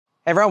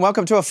Hey everyone,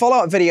 welcome to a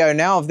follow-up video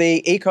now of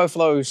the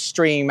Ecoflow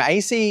Stream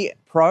AC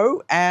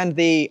Pro and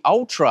the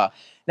Ultra.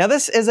 Now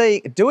this is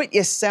a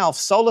do-it-yourself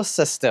solar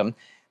system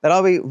that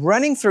I'll be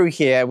running through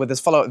here with this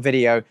follow-up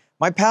video,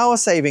 my power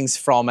savings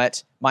from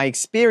it, my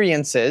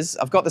experiences.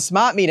 I've got the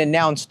smart meter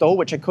now installed,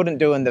 which I couldn't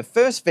do in the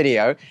first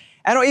video,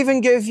 and I'll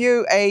even give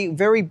you a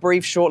very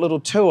brief short little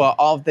tour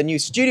of the new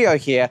studio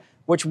here,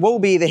 which will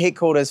be the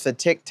headquarters for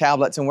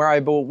TechTablets and where I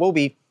will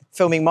be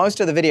filming most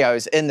of the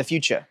videos in the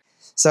future.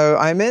 So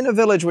I'm in a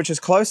village which is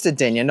close to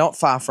Dinya, not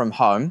far from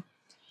home.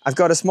 I've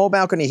got a small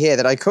balcony here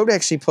that I could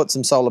actually put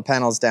some solar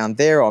panels down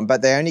there on,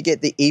 but they only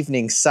get the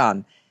evening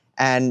sun.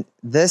 And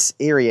this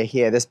area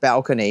here, this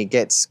balcony,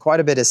 gets quite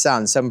a bit of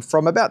sun. So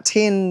from about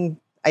 10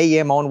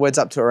 a.m. onwards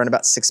up to around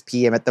about 6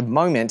 p.m. at the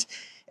moment,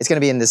 it's going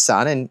to be in the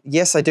sun. And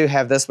yes, I do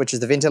have this, which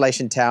is the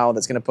ventilation towel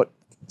that's going to put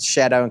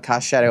shadow and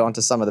cast shadow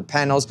onto some of the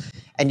panels.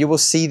 And you will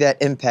see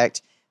that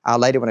impact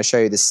later when I show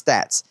you the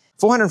stats.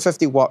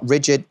 450 watt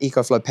rigid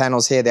Ecoflow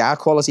panels here. They are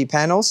quality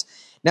panels.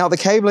 Now the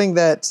cabling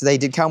that they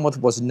did come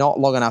with was not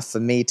long enough for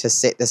me to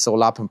set this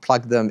all up and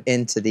plug them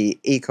into the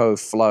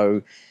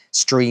Ecoflow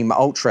Stream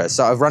Ultra.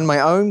 So I've run my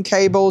own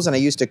cables and I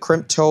used a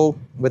crimp tool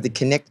with the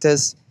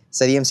connectors.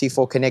 So the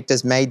MC4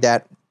 connectors made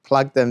that,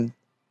 plugged them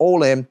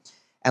all in,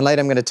 and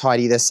later I'm going to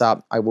tidy this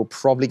up. I will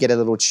probably get a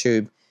little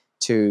tube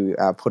to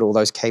put all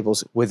those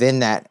cables within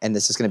that, and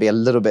this is going to be a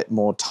little bit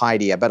more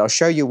tidier. But I'll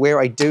show you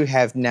where I do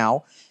have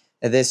now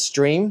this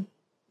Stream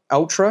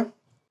Ultra.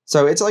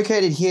 So it's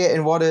located here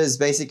in what is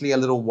basically a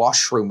little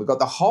washroom. We've got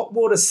the hot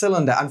water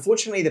cylinder.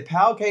 Unfortunately, the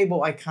power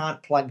cable I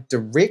can't plug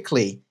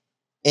directly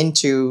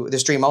into the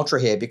Stream Ultra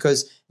here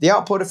because the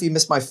output, if you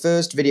missed my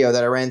first video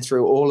that I ran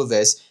through all of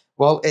this,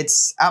 well,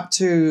 it's up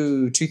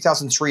to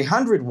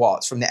 2,300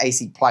 watts from the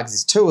AC plugs.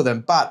 There's two of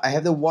them, but I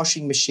have the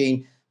washing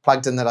machine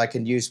plugged in that I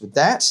can use with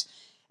that.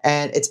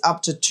 And it's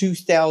up to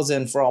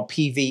 2,000 for our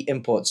PV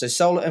input. So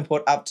solar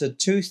input up to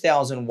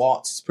 2,000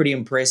 watts. It's pretty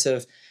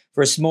impressive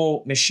for a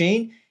small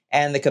machine.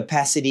 And the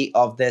capacity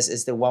of this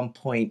is the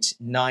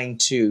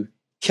 1.92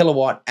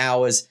 kilowatt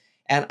hours.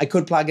 And I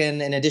could plug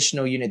in an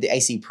additional unit, the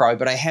AC Pro,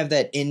 but I have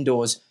that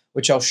indoors,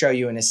 which I'll show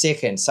you in a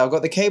second. So I've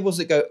got the cables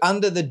that go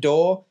under the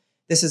door.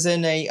 This is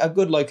in a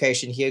good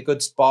location here,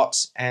 good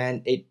spot.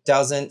 And it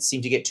doesn't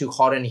seem to get too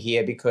hot in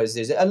here because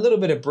there's a little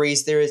bit of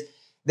breeze.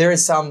 There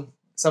is some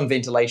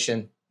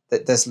ventilation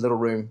that this little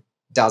room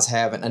does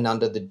have and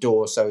under the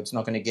door, so it's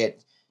not going to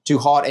get too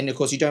hot. And of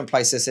course, you don't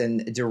place this in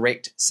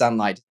direct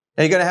sunlight.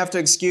 Now you're going to have to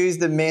excuse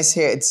the mess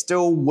here. It's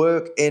still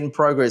work in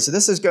progress. So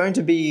this is going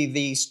to be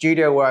the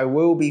studio where I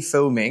will be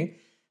filming,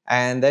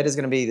 and that is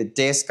going to be the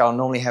desk. I'll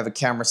normally have a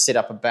camera set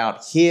up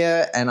about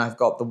here, and I've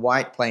got the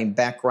white plain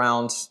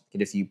background,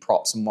 get a few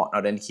props and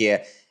whatnot in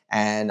here.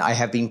 And I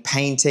have been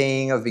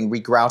painting, I've been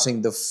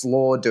regrouting the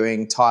floor,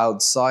 doing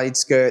tiled side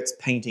skirts,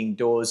 painting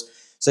doors.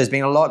 So there's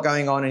been a lot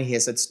going on in here,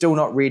 so it's still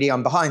not ready.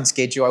 I'm behind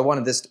schedule. I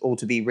wanted this all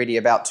to be ready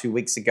about 2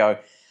 weeks ago,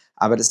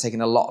 but it's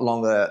taken a lot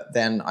longer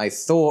than I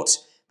thought,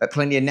 but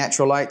plenty of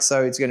natural light,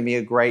 so it's going to be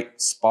a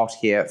great spot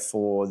here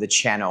for the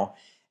channel.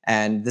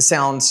 And the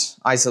sound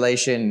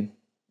isolation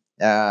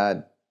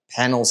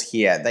panels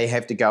here, they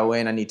have to go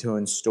in. I need to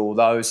install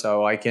those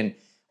so I can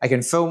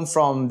film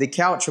from the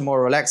couch, a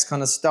more relaxed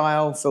kind of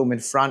style, film in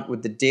front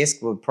with the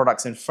desk with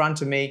products in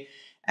front of me.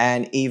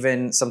 And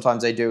even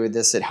sometimes I do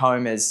this at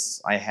home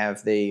as I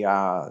have the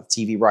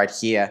TV right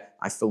here.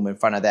 I film in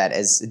front of that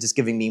as just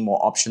giving me more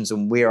options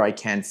on where I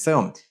can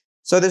film.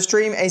 So the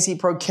Stream AC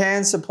Pro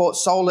can support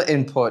solar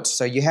input.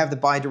 So you have the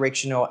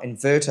bidirectional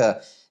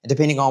inverter,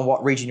 depending on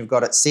what region you've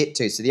got it set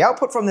to. So the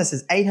output from this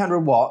is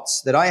 800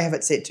 watts that I have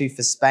it set to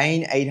for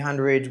Spain,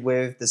 800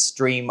 with the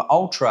Stream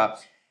Ultra.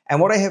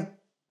 And what I have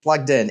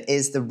plugged in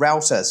is the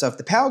router. So if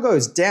the power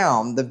goes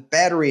down, the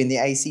battery and the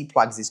AC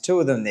plugs, there's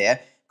two of them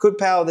there, could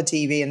power the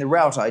TV and the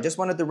router. I just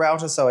wanted the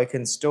router so I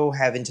can still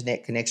have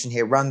internet connection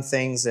here, run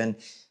things and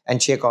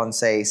check on,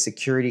 say,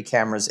 security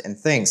cameras and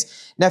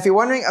things. Now, if you're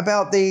wondering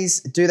about these,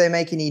 do they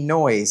make any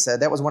noise?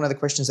 That was one of the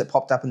questions that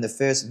popped up in the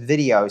first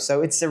video.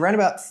 So it's around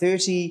about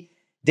 30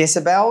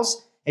 decibels.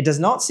 It does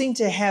not seem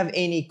to have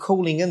any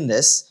cooling in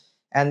this,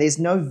 and there's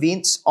no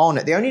vents on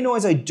it. The only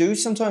noise I do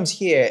sometimes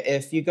hear,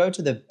 if you go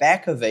to the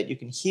back of it, you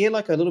can hear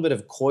like a little bit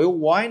of coil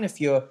whine. If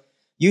you're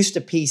used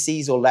to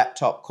PCs or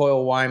laptop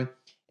coil whine,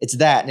 it's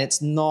that, and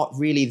it's not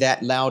really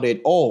that loud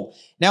at all.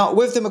 Now,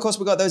 with them, of course,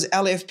 we've got those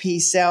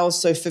LFP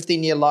cells, so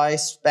 15-year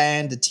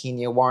lifespan, the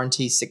 10-year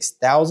warranty,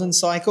 6,000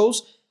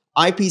 cycles,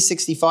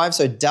 IP65,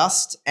 so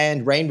dust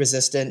and rain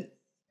resistant,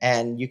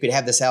 and you could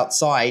have this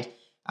outside,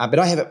 but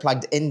I have it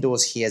plugged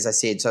indoors here, as I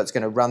said, so it's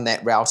going to run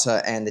that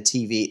router and the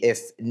TV if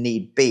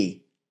need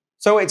be.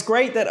 So it's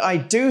great that I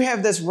do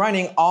have this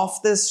running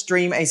off the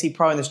Stream AC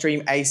Pro and the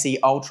Stream AC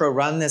Ultra,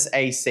 run this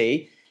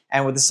AC,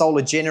 and with the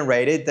solar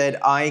generated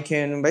that I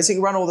can basically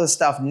run all this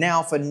stuff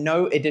now for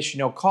no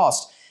additional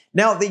cost.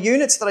 Now, the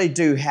units that I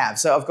do have,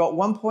 so I've got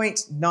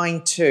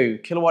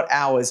 1.92 kilowatt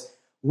hours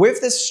with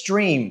the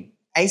Stream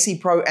AC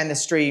Pro and the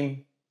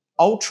Stream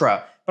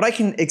Ultra, but I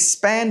can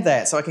expand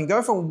that. So I can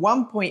go from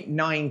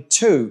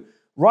 1.92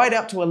 right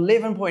up to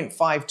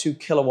 11.52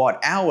 kilowatt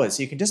hours.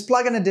 You can just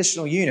plug in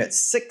additional units,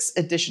 6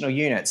 additional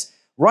units.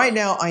 Right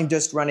now, I'm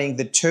just running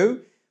the 2.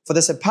 For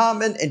this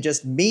apartment and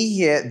just me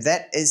here,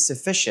 that is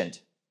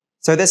sufficient.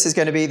 So this is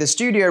going to be the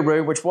studio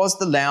room, which was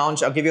the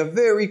lounge. I'll give you a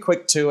very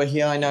quick tour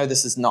here. I know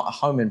this is not a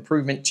home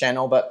improvement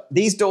channel, but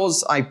these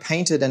doors I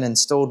painted and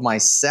installed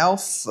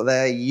myself.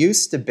 They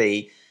used to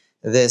be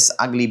this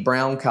ugly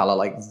brown color,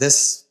 like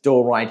this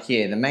door right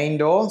here, the main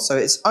door. So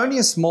it's only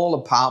a small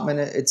apartment.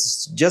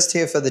 It's just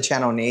here for the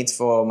channel needs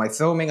for my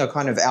filming. I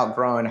kind of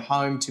outgrown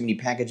home, too many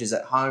packages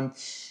at home.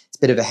 It's a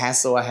bit of a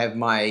hassle. I have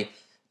my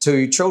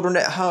 2 children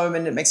at home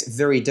and it makes it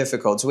very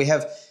difficult. So we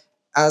have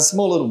a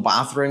small little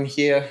bathroom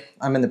here.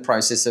 I'm in the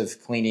process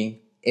of cleaning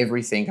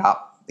everything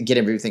up, get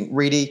everything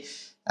ready.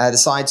 The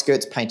side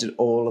skirts, painted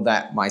all of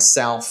that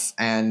myself.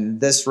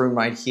 And this room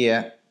right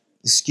here,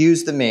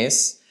 excuse the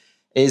mess,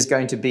 is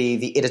going to be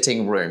the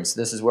editing room. So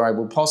this is where I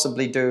will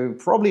probably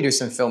do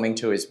some filming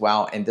too as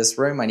well. In this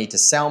room, I need to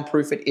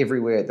soundproof it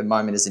everywhere. At the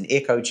moment is an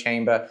echo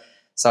chamber.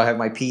 So I have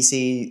my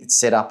PC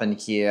set up in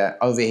here,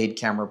 overhead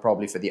camera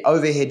probably for the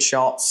overhead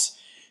shots.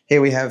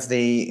 Here we have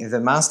the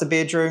master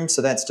bedroom.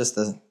 So that's just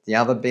the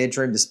other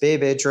bedroom, the spare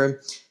bedroom.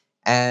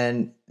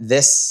 And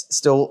this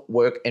still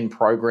work in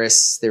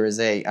progress. There is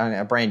a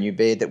brand new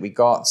bed that we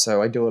got.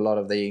 So I do a lot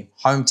of the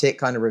home tech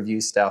kind of review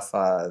stuff.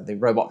 The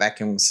robot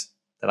vacuums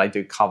that I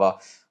do cover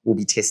will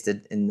be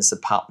tested in this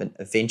apartment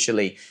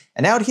eventually.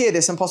 And out here,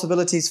 there's some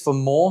possibilities for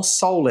more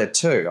solar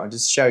too. I'll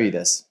just show you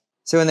this.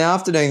 So in the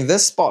afternoon,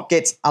 this spot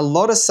gets a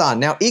lot of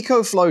sun. Now,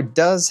 Ecoflow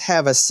does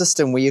have a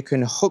system where you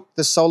can hook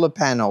the solar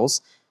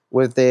panels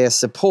with their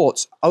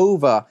supports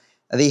over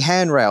the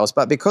handrails.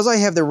 But because I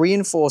have the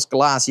reinforced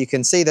glass, you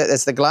can see that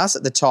it's the glass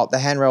at the top, the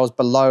handrails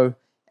below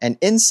and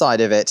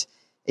inside of it.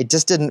 It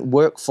just didn't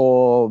work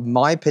for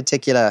my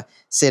particular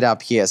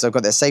setup here. So I've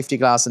got that safety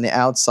glass on the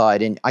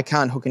outside and I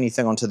can't hook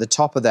anything onto the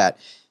top of that.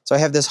 So I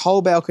have this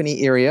whole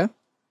balcony area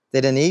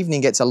that in the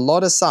evening gets a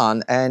lot of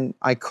sun and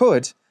I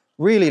could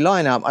really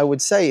line up, I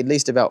would say at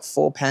least about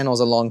 4 panels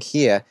along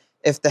here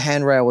if the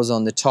handrail was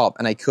on the top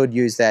and I could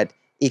use that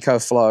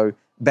Ecoflow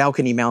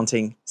balcony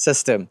mounting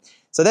system.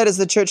 So that is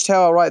the church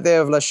tower right there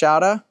of La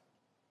Chada,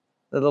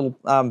 the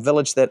little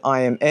village that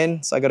I am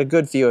in. So I got a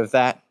good view of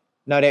that.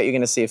 No doubt you're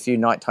going to see a few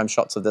nighttime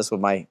shots of this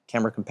with my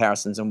camera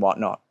comparisons and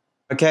whatnot.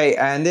 Okay,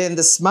 and then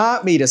the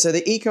smart meter. So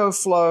the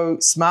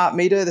Ecoflow smart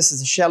meter, this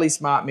is a Shelly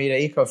smart meter,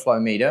 Ecoflow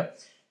meter.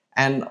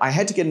 And I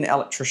had to get an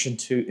electrician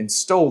to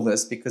install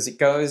this because it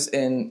goes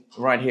in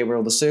right here where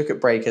all the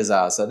circuit breakers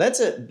are. So that's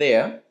it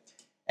there.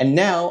 And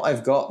now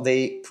I've got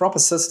the proper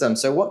system.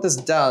 So what this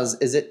does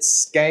is it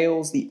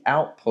scales the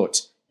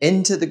output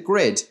into the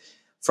grid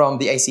from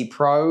the AC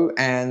Pro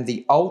and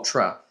the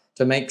Ultra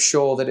to make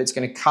sure that it's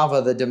going to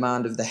cover the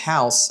demand of the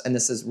house. And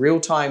this is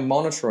real-time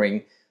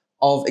monitoring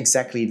of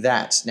exactly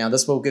that. Now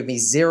this will give me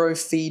 0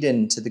 feed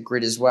into the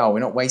grid as well. We're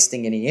not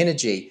wasting any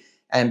energy.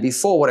 And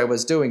before what I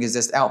was doing is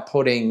just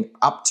outputting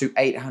up to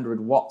 800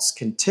 watts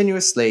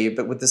continuously.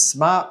 But with the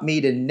smart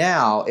meter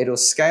now, it'll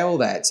scale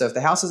that. So if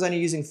the house is only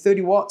using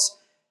 30 watts,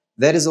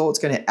 that is all it's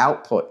going to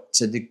output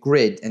to the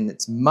grid, and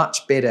it's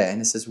much better,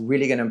 and this is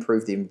really going to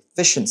improve the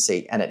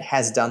efficiency, and it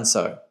has done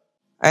so.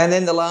 And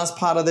then the last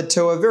part of the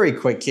tour, very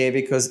quick here,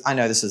 because I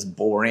know this is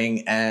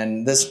boring,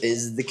 and this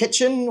is the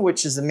kitchen,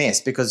 which is a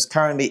mess, because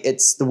currently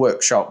it's the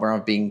workshop where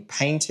I've been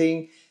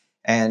painting,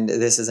 and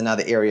this is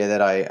another area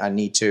that I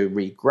need to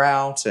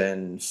regrout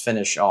and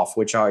finish off,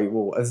 which I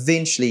will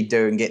eventually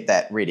do and get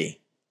that ready.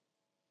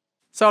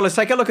 So let's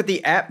take a look at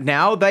the app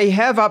now. They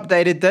have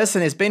updated this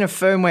and there's been a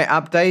firmware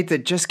update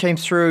that just came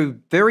through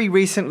very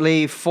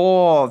recently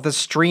for the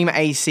Stream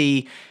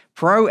AC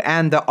Pro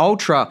and the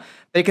Ultra.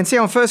 But you can see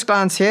on first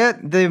glance here,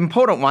 the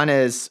important one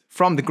is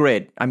from the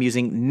grid. I'm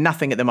using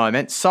nothing at the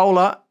moment.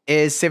 Solar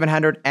is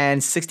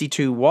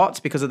 762 watts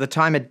because of the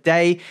time of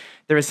day.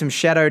 There is some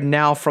shadow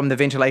now from the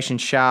ventilation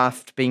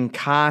shaft being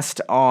cast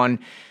on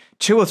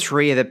 2 or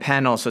 3 of the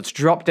panels. So it's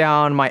dropped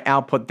down my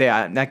output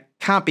there. That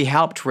can't be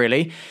helped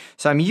really.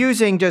 So I'm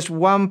using just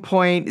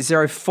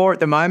 1.04 at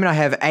the moment. I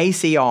have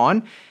AC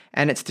on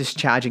and it's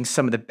discharging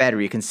some of the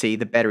battery. You can see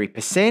the battery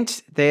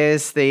percent.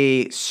 There's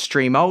the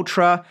Stream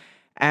Ultra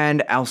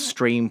and our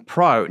Stream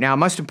Pro. Now,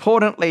 most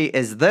importantly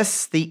is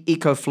this, the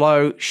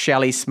Ecoflow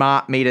Shelly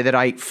smart meter that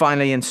I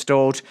finally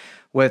installed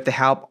with the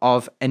help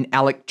of an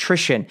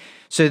electrician.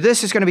 So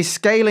this is going to be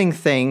scaling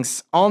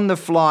things on the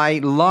fly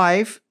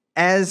live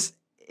as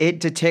it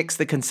detects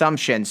the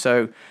consumption.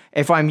 So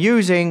if I'm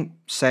using,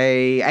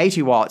 say,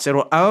 80 watts,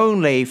 it'll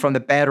only from the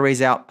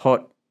battery's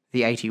output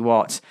the 80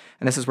 watts.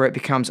 And this is where it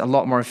becomes a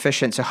lot more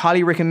efficient. So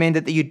highly recommend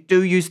that you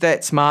do use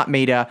that smart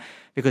meter,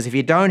 because if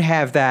you don't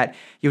have that,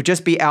 you'll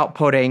just be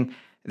outputting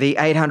the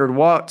 800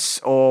 watts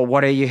or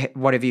whatever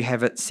you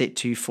have it set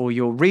to for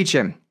your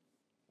region.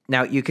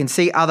 Now, you can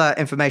see other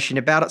information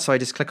about it, so I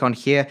just click on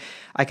here.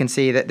 I can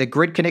see that the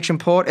grid connection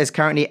port is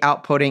currently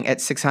outputting at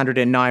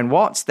 609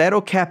 watts.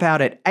 That'll cap out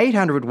at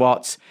 800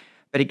 watts,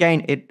 but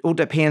again, it all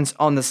depends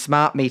on the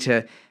smart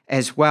meter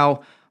as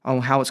well.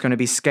 on how it's going to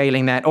be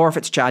scaling that, or if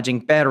it's charging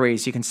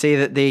batteries. You can see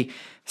that the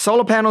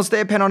solar panels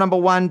there, panel number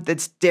 1,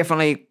 that's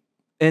definitely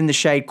in the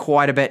shade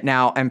quite a bit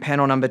now, and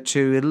panel number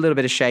 2, a little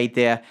bit of shade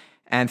there,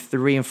 and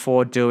 3 and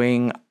 4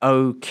 doing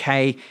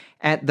okay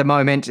at the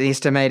moment. The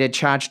estimated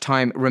charge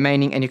time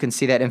remaining, and you can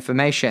see that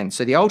information.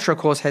 So the Ultra, of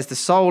course, has the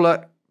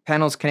solar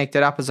panels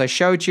connected up as I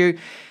showed you,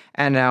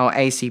 and our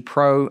AC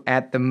Pro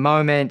at the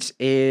moment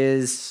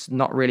is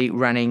not really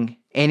running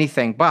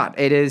anything, but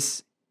it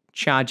is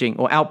charging,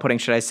 or outputting,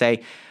 should I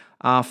say,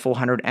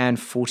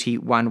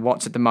 441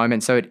 watts at the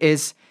moment. So it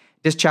is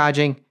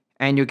discharging,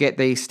 and you'll get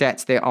the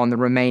stats there on the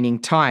remaining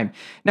time.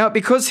 Now,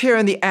 because here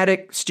in the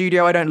attic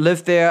studio, I don't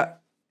live there,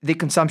 the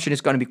consumption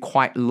is going to be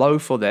quite low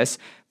for this,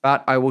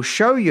 but I will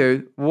show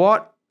you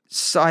what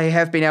I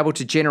have been able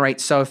to generate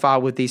so far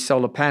with these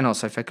solar panels.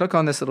 So if I click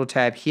on this little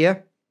tab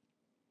here,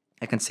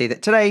 I can see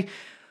that today,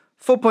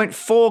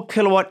 4.4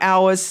 kilowatt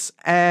hours,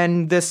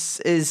 and this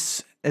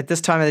is, at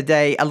this time of the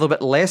day, a little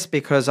bit less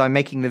because I'm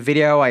making the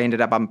video. I ended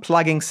up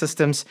unplugging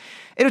systems.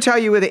 It'll tell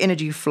you where the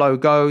energy flow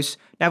goes.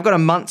 Now, I've got a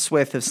month's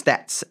worth of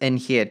stats in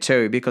here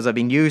too because I've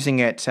been using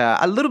it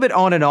a little bit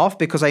on and off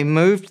because I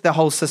moved the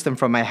whole system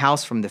from my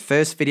house from the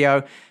first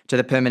video to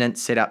the permanent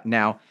setup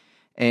now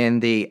in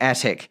the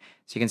attic.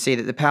 So you can see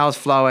that the power's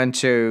flowing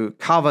to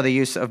cover the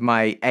use of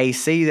my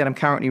AC that I'm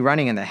currently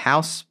running in the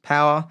house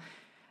power,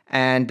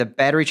 and the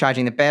battery,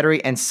 charging the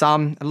battery, and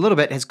a little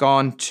bit has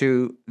gone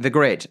to the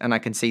grid. And I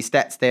can see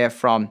stats there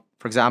from,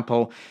 for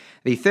example,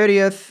 the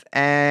 30th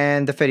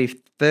and the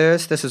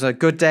 31st. This is a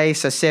good day,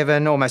 so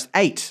 7, almost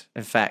 8,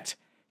 in fact,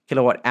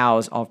 kilowatt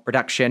hours of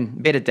production.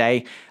 Better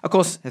day. Of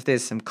course, if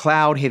there's some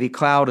cloud, heavy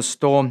cloud, a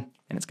storm,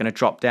 then it's going to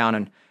drop down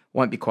and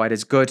won't be quite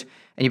as good.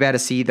 And you'll be able to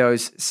see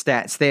those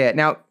stats there.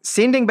 Now,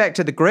 sending back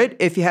to the grid,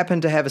 if you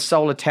happen to have a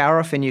solar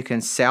tariff and you can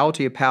sell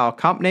to your power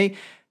company,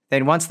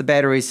 then once the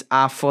batteries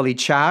are fully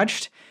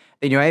charged,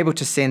 then you're able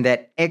to send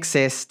that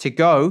excess to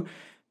go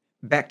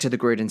back to the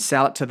grid and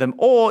sell it to them.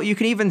 Or you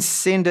can even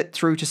send it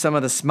through to some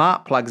of the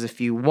smart plugs if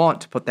you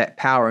want to put that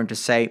power into,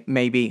 say,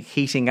 maybe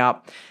heating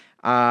up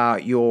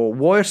your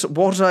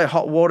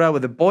hot water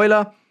with a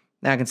boiler.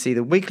 Now I can see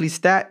the weekly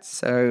stats,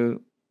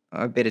 so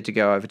I better to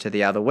go over to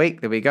the other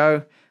week. There we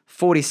go.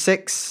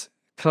 46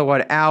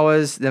 kilowatt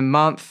hours the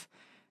month.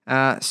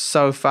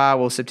 So far,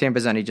 well,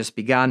 September's only just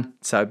begun,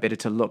 so better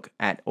to look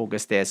at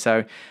August there.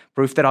 So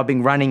proof that I've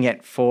been running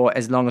it for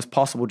as long as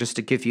possible just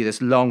to give you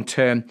this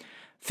long-term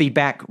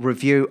feedback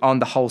review on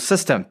the whole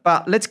system.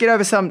 But let's get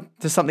over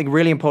to something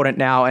really important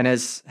now, and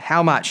is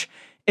how much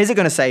is it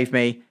going to save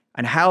me,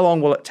 and how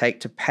long will it take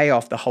to pay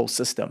off the whole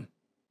system?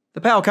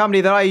 The power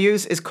company that I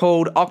use is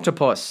called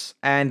Octopus,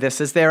 and this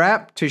is their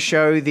app to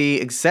show the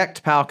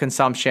exact power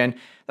consumption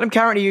that I'm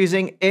currently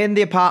using in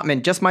the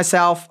apartment. Just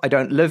myself. I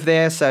don't live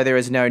there, so there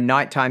is no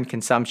nighttime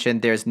consumption.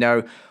 There's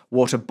no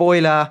water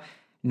boiler,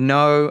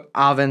 no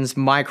ovens,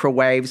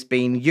 microwaves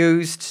being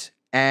used,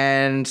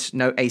 and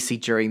no AC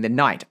during the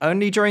night.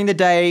 Only during the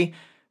day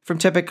from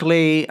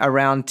typically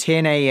around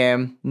 10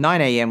 a.m.,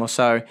 9 a.m. or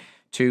so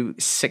to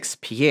 6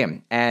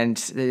 p.m. And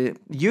the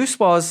use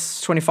was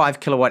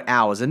 25 kilowatt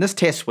hours in this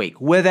test week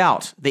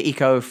without the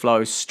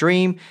Ecoflow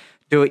Stream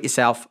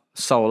do-it-yourself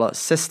solar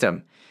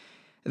system.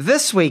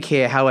 This week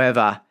here,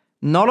 however,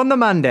 not on the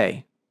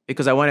Monday,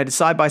 because I wanted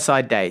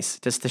side-by-side days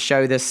just to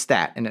show this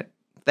stat, and it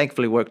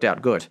thankfully worked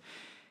out good,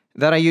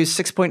 that I used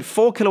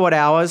 6.4 kilowatt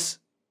hours,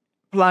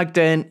 plugged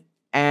in,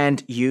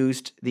 and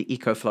used the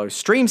Ecoflow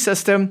Stream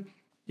system.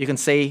 You can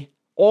see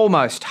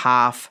almost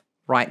half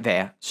right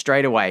there,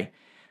 straight away,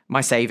 my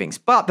savings.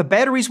 But the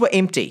batteries were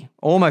empty,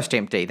 almost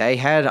empty. They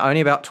had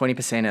only about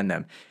 20% in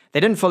them.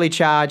 They didn't fully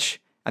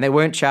charge, and they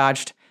weren't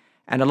charged,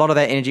 and a lot of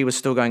that energy was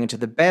still going into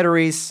the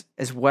batteries,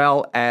 as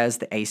well as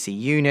the AC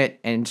unit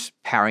and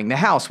powering the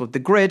house with the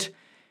grid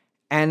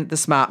and the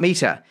smart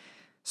meter.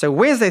 So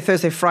Wednesday,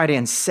 Thursday, Friday,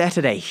 and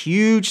Saturday,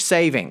 huge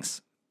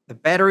savings. The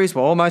batteries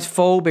were almost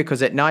full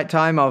because at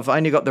nighttime I've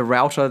only got the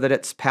router that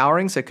it's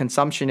powering, so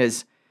consumption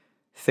is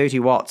 30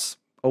 watts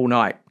all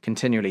night,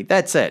 continually.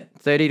 That's it,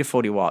 30 to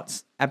 40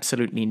 watts,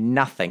 absolutely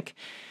nothing.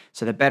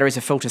 So the batteries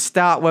are full to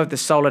start with. The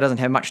solar doesn't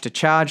have much to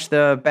charge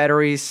the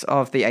batteries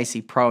of the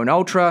AC Pro and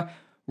Ultra.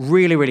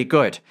 Really, really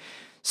good.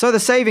 So the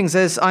savings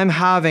is I'm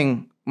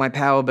halving my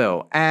power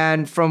bill.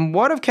 And from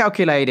what I've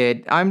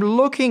calculated, I'm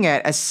looking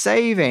at a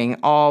saving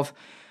of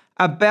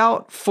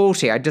about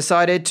 40. I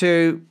decided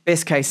to,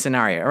 best case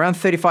scenario, around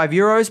 35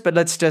 euros, but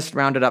let's just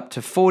round it up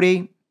to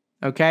 40,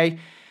 okay?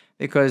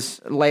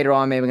 Because later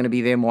on, maybe I'm going to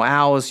be there more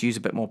hours, use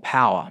a bit more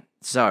power.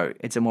 So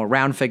it's a more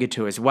round figure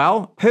too as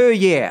well. Per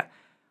year,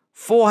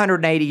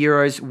 480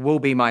 euros will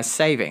be my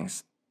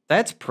savings.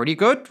 That's pretty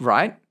good,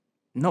 right?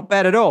 Not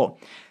bad at all.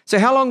 So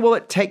how long will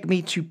it take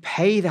me to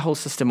pay the whole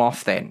system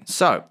off then?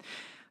 So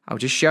I'll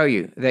just show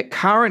you that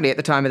currently at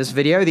the time of this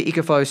video, the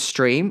Ecoflow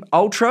Stream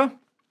Ultra,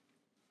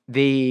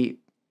 the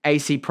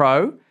AC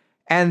Pro,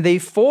 and the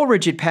 4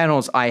 rigid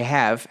panels I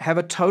have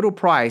a total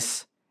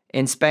price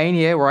in Spain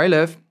here where I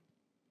live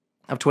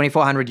of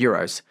 2,400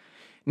 euros.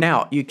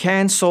 Now, you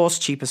can source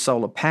cheaper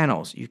solar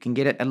panels. You can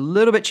get it a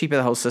little bit cheaper,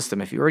 the whole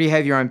system, if you already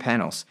have your own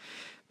panels.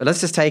 But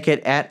let's just take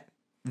it at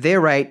their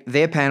rate,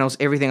 their panels,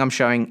 everything I'm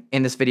showing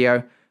in this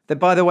video, that,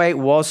 by the way,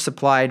 was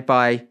supplied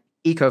by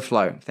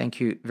Ecoflow. Thank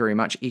you very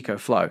much,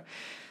 Ecoflow.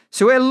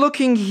 So we're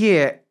looking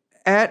here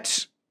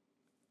at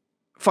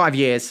 5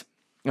 years,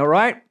 all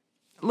right?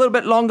 A little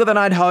bit longer than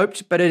I'd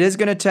hoped, but it is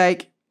going to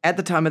take, at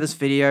the time of this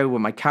video,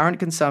 with my current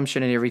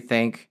consumption and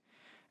everything,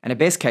 and a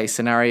best case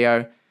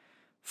scenario,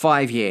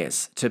 5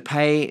 years to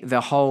pay the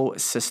whole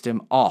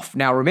system off.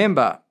 Now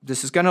remember,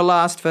 this is going to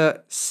last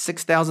for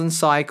 6,000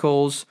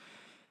 cycles,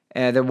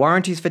 the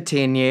warranty's for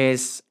 10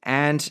 years,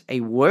 and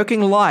a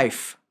working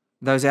life,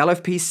 those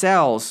LFP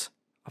cells,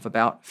 of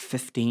about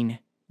 15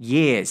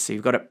 years. So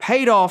you've got it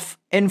paid off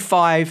in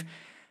 5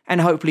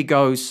 and hopefully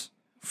goes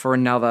for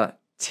another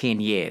 10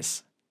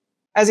 years.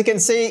 As you can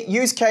see,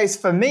 use case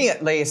for me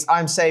at least,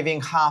 I'm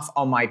saving half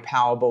on my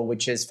power bill,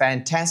 which is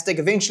fantastic.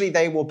 Eventually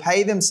they will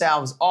pay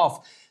themselves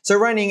off. So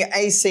running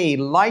AC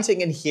lighting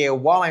in here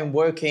while I'm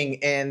working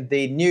in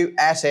the new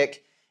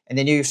attic and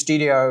the new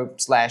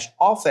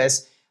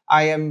studio/office,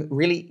 I am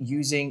really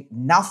using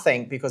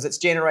nothing because it's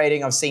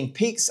generating, I've seen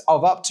peaks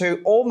of up to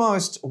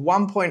almost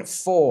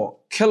 1.4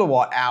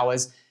 kilowatt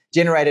hours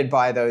generated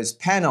by those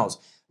panels.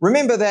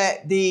 Remember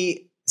that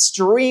the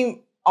Stream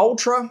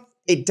Ultra,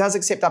 it does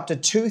accept up to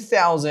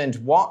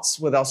 2,000 watts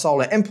with our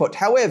solar input.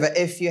 However,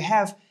 if you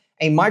have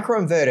a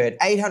microinverter at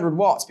 800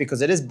 watts,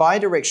 because it is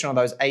bi-directional,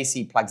 those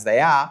AC plugs they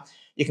are,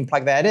 you can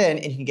plug that in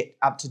and you can get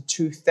up to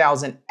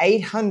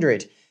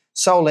 2,800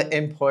 solar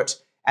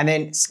input. And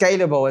then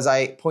scalable, as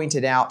I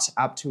pointed out,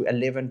 up to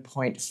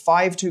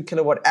 11.52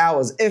 kilowatt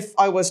hours. If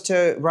I was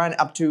to run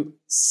up to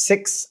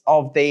 6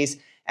 of these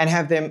and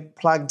have them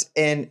plugged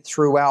in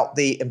throughout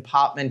the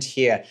apartment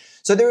here.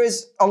 So there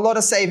is a lot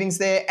of savings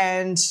there.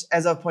 And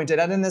as I've pointed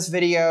out in this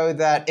video,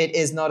 that it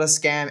is not a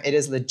scam, it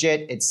is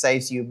legit, it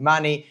saves you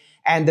money.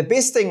 And the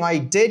best thing I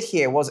did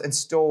here was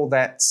install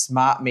that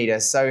smart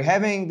meter. So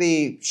having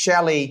the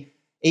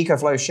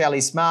Ecoflow Shelly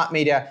smart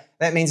meter,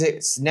 that means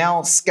it's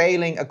now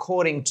scaling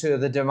according to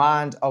the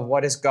demand of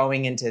what is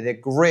going into the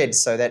grid.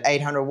 So that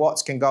 800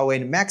 watts can go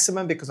in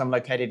maximum because I'm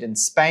located in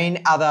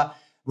Spain. Other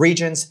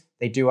regions,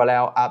 they do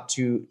allow up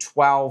to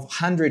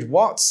 1,200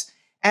 watts.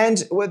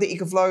 And with the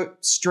Ecoflow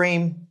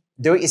Stream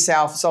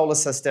do-it-yourself solar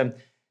system,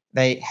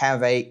 they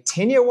have a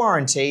 10-year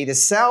warranty. The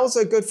cells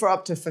are good for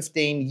up to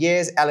 15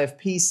 years,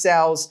 LFP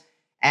cells,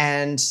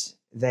 and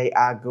they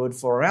are good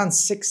for around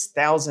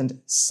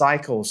 6,000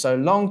 cycles. So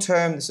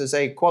long-term, this is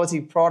a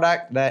quality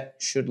product that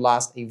should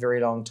last a very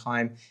long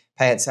time,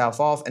 pay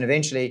itself off, and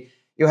eventually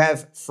you'll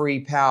have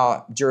free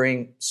power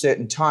during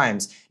certain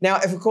times. Now,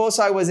 if of course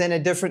I was in a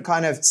different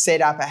kind of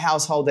setup, a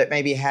household that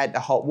maybe had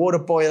a hot water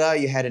boiler,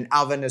 you had an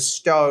oven, a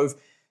stove,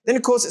 then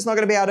of course it's not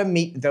going to be able to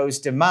meet those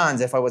demands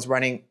if I was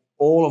running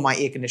all of my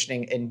air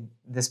conditioning in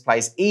this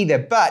place either,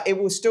 but it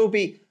will still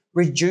be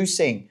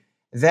reducing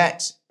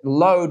that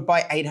load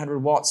by 800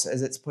 watts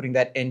as it's putting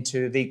that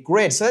into the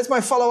grid. So that's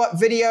my follow-up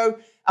video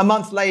a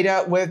month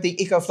later with the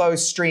Ecoflow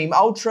Stream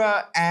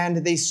Ultra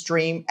and the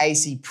Stream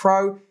AC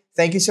Pro.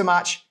 Thank you so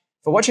much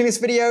for watching this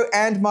video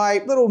and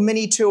my little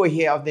mini tour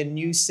here of the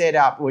new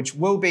setup, which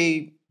will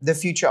be the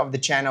future of the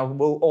channel,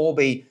 will all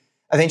be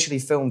eventually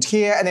filmed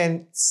here, and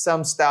then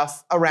some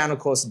stuff around, of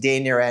course,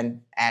 Dania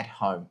and at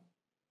home.